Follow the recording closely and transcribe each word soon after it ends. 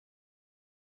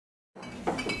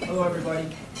Hello, everybody.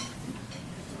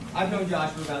 I've known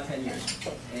Josh for about 10 years,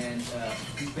 and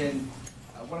he's been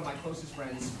one of my closest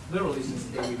friends, literally since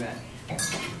the day we met.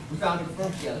 We founded a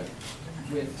firm together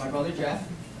with my brother Jeff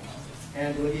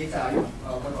and Olivia Italia,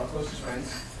 one of our closest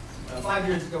friends. 5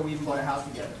 years ago, we even bought a house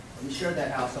together, and we shared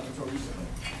that house up until recently.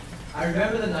 I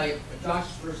remember the night of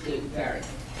Josh's first date with Carrie.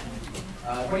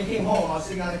 When he came home, I was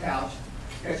sitting on the couch,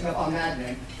 catching up on Mad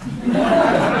Men,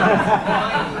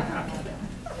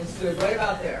 and stood right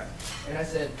about there. And I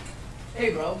said,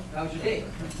 "Hey, bro, how was your date?"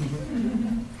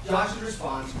 Josh's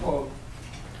response, quote,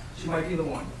 "She might be the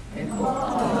one," end quote.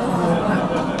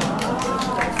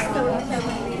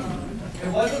 It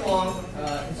wasn't long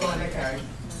until I met Carrie.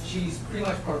 She's pretty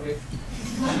much perfect.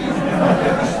 She's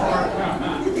very smart,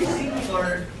 exceedingly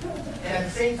learned, and at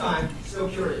the same time, so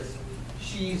curious.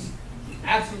 She's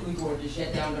absolutely gorgeous,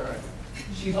 yet down to earth.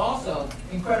 She's also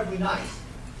incredibly nice,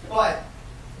 but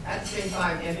at the same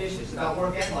time ambitious about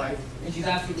work and life, and she's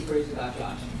absolutely crazy about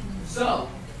Josh. So,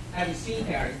 having seen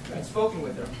Carrie and spoken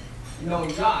with her, and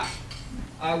knowing Josh,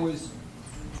 I was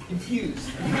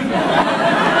confused.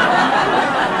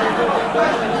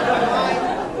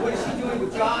 What is she doing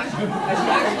with Josh? And she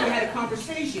actually had a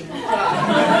conversation with Josh.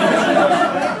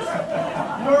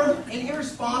 Her an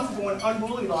irresponsible and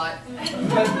unruly lot.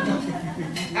 But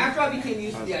after I became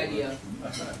used to the idea, I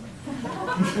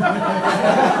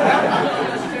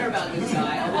care about this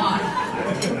guy a lot.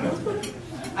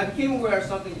 I became aware of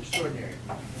something extraordinary.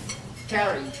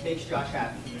 Carrie makes Josh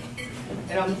happy.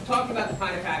 And I'm talking about the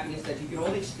kind of happiness that you can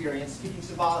only experience, speaking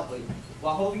symbolically,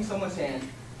 while holding someone's hand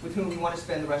with whom you want to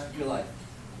spend the rest of your life.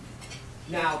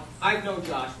 Now, I've known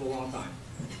Josh for a long time.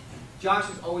 Josh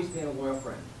has always been a loyal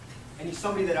friend, and he's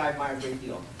somebody that I admire a great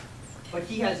deal. But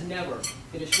he has never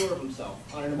been as sure of himself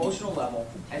on an emotional level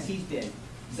as he's been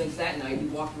since that night he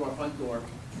walked through our front door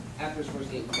after his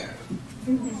first date with Carrie.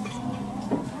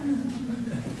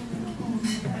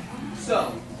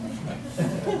 So,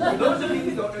 for those of you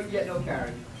who don't yet know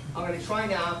Carrie, I'm going to try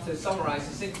now to summarize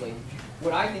succinctly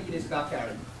what I think it is about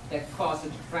Carrie that caused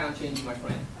such a profound change in my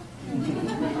friend.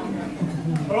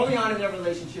 Early on in their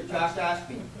relationship, Josh asked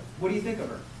me, "What do you think of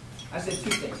her?" I said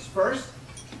two things. First,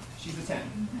 she's a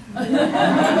 10.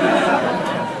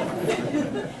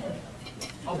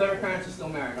 I'll bet her parents are still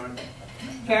married, aren't they?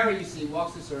 Carrie, you see,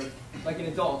 walks this earth like an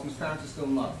adult whose parents are still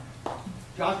in love.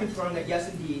 Josh confirmed that yes,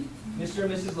 indeed, Mr.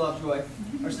 and Mrs. Lovejoy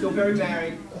are still very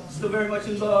married, still very much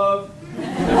in love.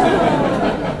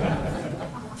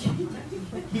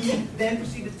 He then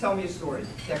proceeded to tell me a story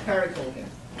that Carrie told him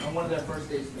on one of their first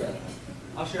dates together.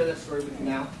 I'll share that story with you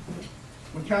now.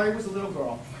 When Carrie was a little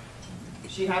girl,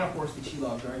 she had a horse that she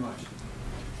loved very much.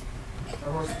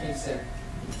 Her horse became sick.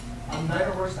 On the night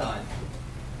her horse died,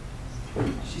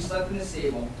 she slept in the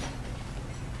stable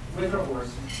with her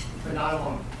horse, but not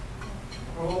alone.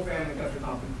 Her whole family kept her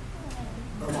company.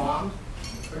 Her mom,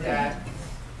 her dad,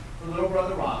 her little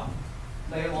brother Rob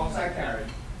lay alongside Carrie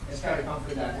as Carrie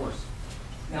comforted that horse.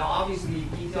 Now, obviously,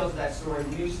 details of that story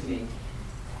were news to me,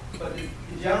 but the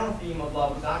general theme of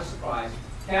love was not a surprise.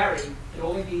 Carrie could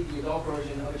only be the adult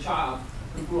version of a child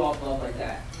who grew up loved like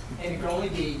that. And it could only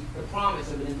be the promise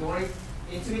of an enduring,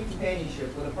 intimate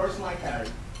companionship with a person like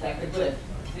Carrie that could lift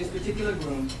this particular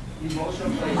groom the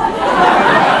emotional place.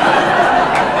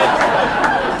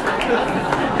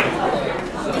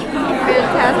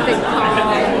 Fantastic call.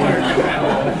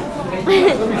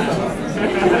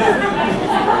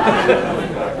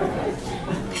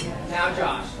 Now,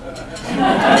 Josh.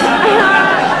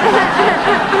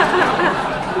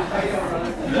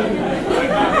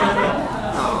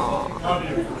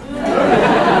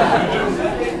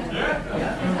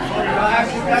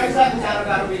 Carrie sat in town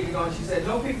about a week ago and she said,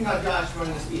 "No picking on Josh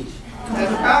running the speech."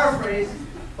 That's a paraphrase,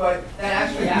 but that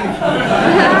actually happened.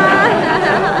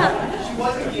 She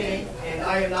wasn't kidding, and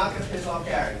I am not going to piss off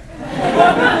Carrie.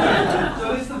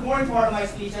 So this is the boring part of my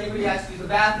speech. Anybody has to use the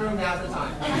bathroom, now's the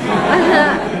time.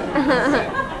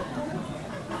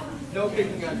 No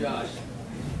picking on Josh.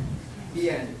 The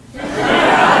end.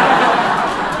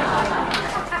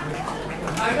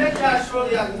 I met Josh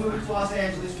shortly after moving to Los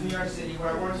Angeles from New York City, where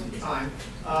I worked at the time,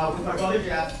 with my brother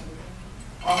Jeff,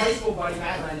 our high school buddy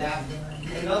Matt Lendaff,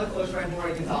 and another close friend,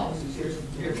 Maureen Gonzalez, who's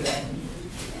here today.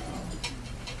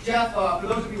 Jeff, for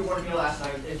those of you who weren't here last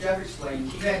night, as Jeff explained,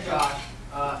 he met Josh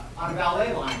on a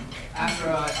ballet line after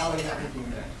LA networking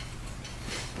event.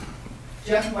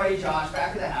 Jeff invited Josh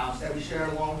back to the house that we shared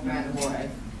along with Matt and Jorge.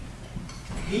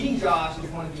 Meeting Josh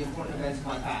was one of the important events of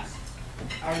my past.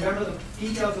 I remember the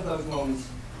details of those moments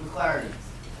with clarity.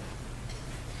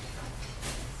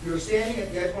 We were standing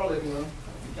at the edge of our living room.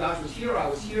 Josh was here, I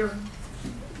was here.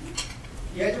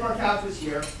 The edge of our couch was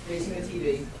here, facing the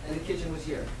TV, and the kitchen was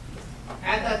here.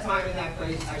 At that time, in that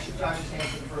place, I shook Josh's hand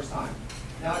for the first time.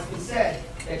 Now, it's been said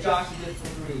that Josh is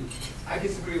difficult to read. I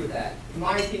disagree with that. In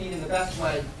my opinion, in the best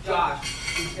way, Josh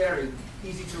is very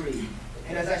easy to read.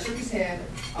 And as I shook his hand,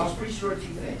 I was pretty sure of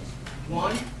two things.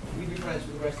 One, we'd be friends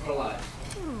for the rest of our lives.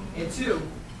 And two,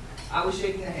 I was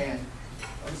shaking the hand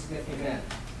of a significant man.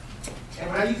 And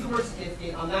when I use the word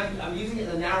significant, I'm using it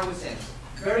in the narrowest sense.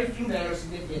 Very few men are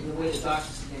significant in the way that Josh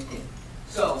is significant.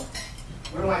 So,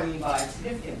 what do I mean by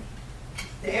significant?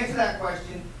 To answer that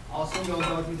question, I'll soon go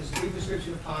through this brief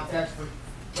description of context.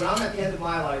 When I'm at the end of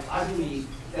my life, I believe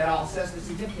that I'll assess the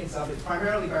significance of it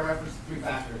primarily by reference to three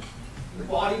factors: the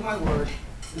quality of my word,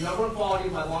 the number and quality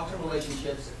of my long-term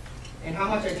relationships, and how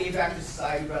much I gave back to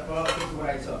society relative to what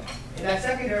I took. In that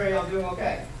second area, I'm doing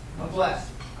okay. I'm blessed.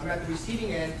 I'm at the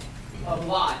receiving end of a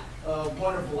lot of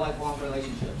wonderful lifelong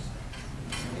relationships.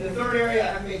 In the third area,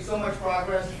 I have made so much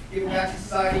progress giving back to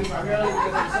society, primarily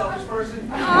because I'm a selfish person.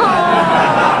 I'm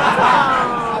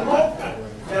hopeful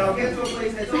that I'll get to a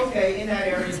place that's okay in that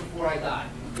area before I die.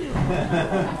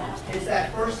 It's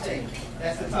that first thing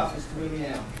that's the toughest to bring me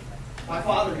down. My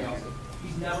father nails it.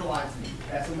 He's never lied to me.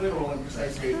 That's a literal and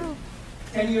precise statement.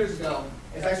 10 years ago,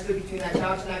 as I stood between that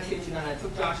couch and that kitchen and I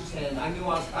took Josh's hand, I knew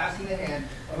I was clasping the hand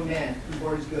of a man whose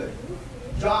word is good.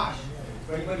 Josh,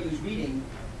 for anybody who's reading,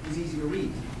 is easy to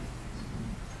read.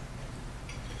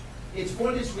 It's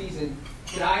for this reason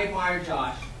that I admire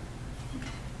Josh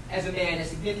as a man as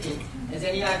significant as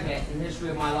any I've met in the history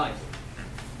of my life.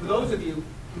 For those of you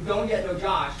who don't yet know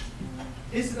Josh,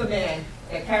 this is the man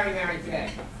that Carrie married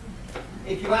today.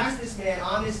 If you ask this man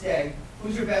on this day,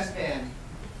 who's your best man,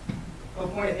 he'll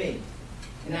point at me.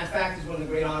 And that fact is one of the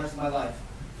great honors of my life.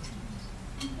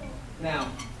 Now,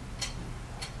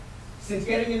 since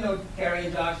getting to know Carrie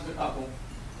and Josh as a couple,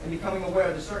 and becoming aware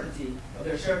of the certainty of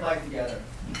their shared life together,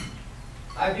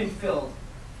 I've been filled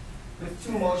with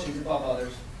two emotions above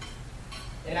others.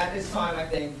 And at this time, I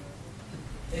think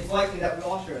it's likely that we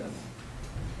all share them.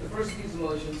 The first of these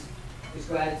emotions is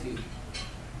gratitude.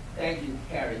 Thank you,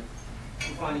 Carrie,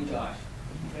 for finding Josh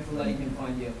and for letting him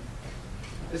find you.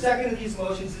 The second of these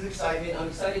emotions is excitement. I'm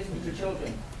excited to meet your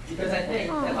children because I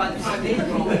think that by the time they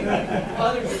grow up,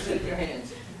 others will shake their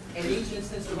hands. And each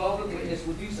instance of all the witness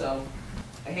will do so,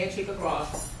 a handshake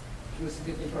across to a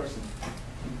significant person.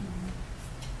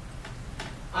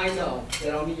 I know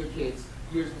that I'll meet your kids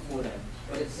years before then,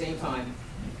 but at the same time,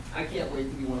 I can't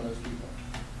wait to be one of those people.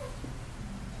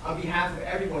 On behalf of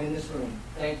everyone in this room,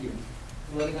 thank you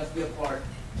for letting us be a part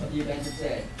of the event of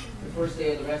today, the first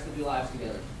day of the rest of your lives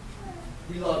together.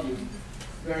 We love you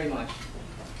very much.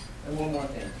 And one more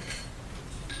thing.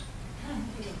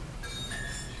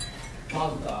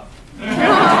 Mazel tov.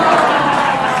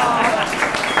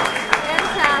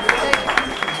 Fantastic.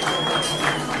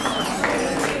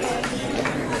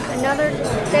 Another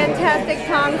fantastic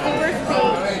Tom Zuber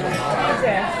speech.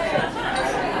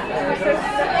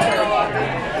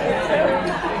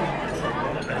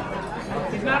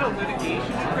 He's not a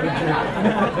litigation attorney.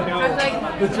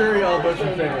 The jury all votes in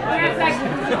favor.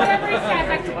 Whatever he says,